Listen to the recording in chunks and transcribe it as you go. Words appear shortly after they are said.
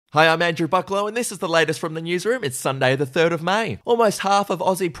Hi, I'm Andrew Bucklow, and this is the latest from the newsroom. It's Sunday, the 3rd of May. Almost half of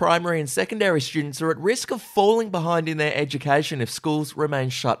Aussie primary and secondary students are at risk of falling behind in their education if schools remain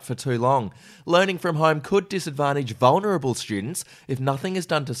shut for too long. Learning from home could disadvantage vulnerable students if nothing is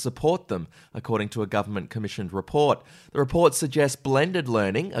done to support them, according to a government-commissioned report. The report suggests blended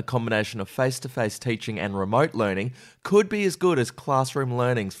learning, a combination of face-to-face teaching and remote learning, could be as good as classroom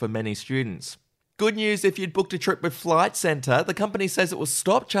learnings for many students. Good news if you'd booked a trip with Flight Centre. The company says it will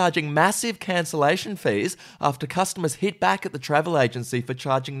stop charging massive cancellation fees after customers hit back at the travel agency for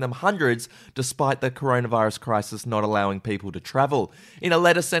charging them hundreds despite the coronavirus crisis not allowing people to travel. In a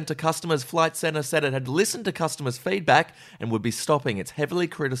letter sent to customers, Flight Centre said it had listened to customers' feedback and would be stopping its heavily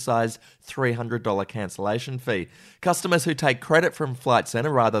criticised $300 cancellation fee. Customers who take credit from Flight Centre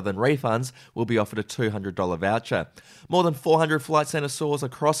rather than refunds will be offered a $200 voucher. More than 400 Flight Centre stores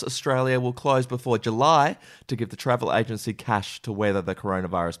across Australia will close before July to give the travel agency cash to weather the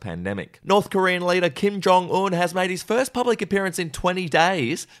coronavirus pandemic. North Korean leader Kim Jong-un has made his first public appearance in 20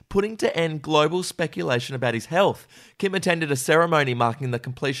 days, putting to end global speculation about his health. Kim attended a ceremony marking the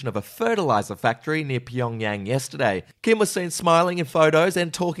completion of a fertilizer factory near Pyongyang yesterday. Kim was seen smiling in photos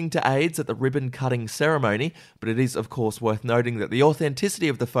and talking to aides at the ribbon-cutting ceremony, but it is of course worth noting that the authenticity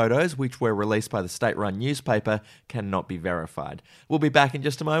of the photos, which were released by the state-run newspaper, cannot be verified. We'll be back in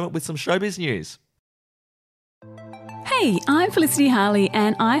just a moment with some showbiz news. Hey, I'm Felicity Harley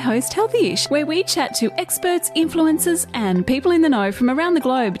and I host Healthyish, where we chat to experts, influencers and people in the know from around the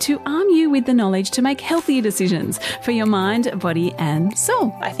globe to arm you with the knowledge to make healthier decisions for your mind, body and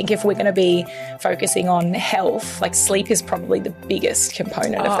soul. I think if we're going to be focusing on health, like sleep is probably the biggest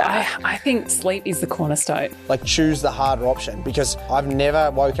component of that. I think sleep is the cornerstone. Like choose the harder option, because I've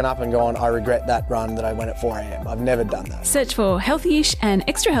never woken up and gone, I regret that run that I went at 4 a.m. I've never done that. Search for Healthyish and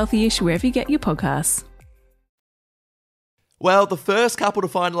Extra Healthyish wherever you get your podcasts. Well, the first couple to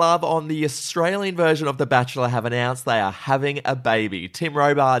find love on the Australian version of The Bachelor have announced they are having a baby. Tim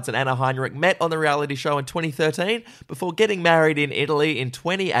Robards and Anna Heinrich met on the reality show in 2013 before getting married in Italy in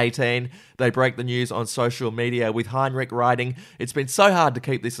 2018. They break the news on social media, with Heinrich writing, "It's been so hard to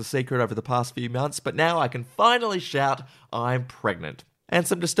keep this a secret over the past few months, but now I can finally shout I'm pregnant." And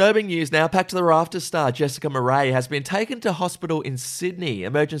some disturbing news now. Pack to the Rafters star Jessica Murray has been taken to hospital in Sydney.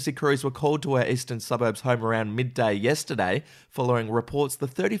 Emergency crews were called to her eastern suburbs home around midday yesterday, following reports the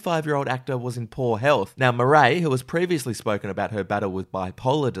 35-year-old actor was in poor health. Now, Murray, who has previously spoken about her battle with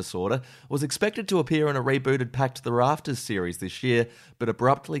bipolar disorder, was expected to appear in a rebooted Pack to the Rafters series this year, but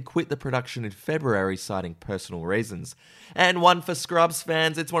abruptly quit the production in February, citing personal reasons. And one for Scrubs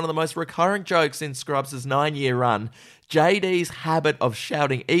fans, it's one of the most recurrent jokes in Scrubs' 9-year run. JD's habit of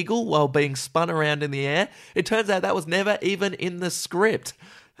shouting eagle while being spun around in the air, it turns out that was never even in the script.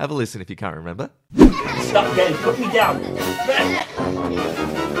 Have a listen if you can't remember. Stop getting, put me down.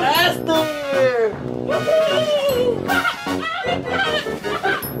 Faster!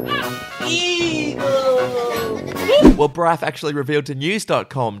 Eagle! Well, Braff actually revealed to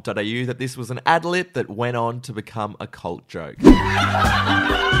news.com.au that this was an ad-lib that went on to become a cult joke.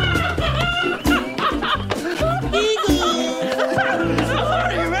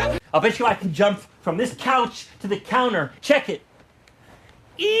 I'll bet you I can jump from this couch to the counter. Check it.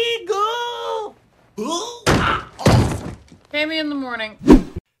 Eagle! Maybe in the morning.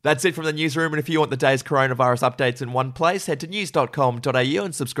 That's it from the newsroom, and if you want the day's coronavirus updates in one place, head to news.com.au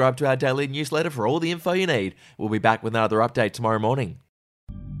and subscribe to our daily newsletter for all the info you need. We'll be back with another update tomorrow morning.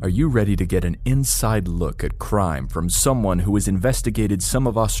 Are you ready to get an inside look at crime from someone who has investigated some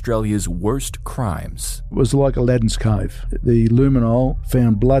of Australia's worst crimes? It was like Aladdin's Cave. The luminol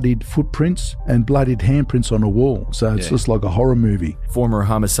found bloodied footprints and bloodied handprints on a wall, so it's just like a horror movie. Former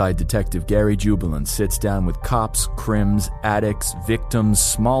homicide detective Gary Jubilant sits down with cops, crims, addicts, victims,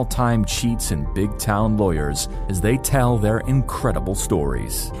 small-time cheats, and big-town lawyers as they tell their incredible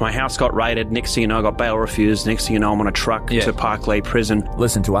stories. My house got raided. Next thing you know, I got bail refused. Next thing you know, I'm on a truck to Parklea Prison.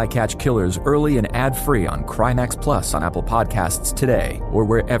 Listen to I Catch Killers early and ad-free on Crimex Plus on Apple Podcasts today or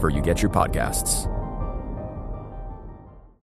wherever you get your podcasts.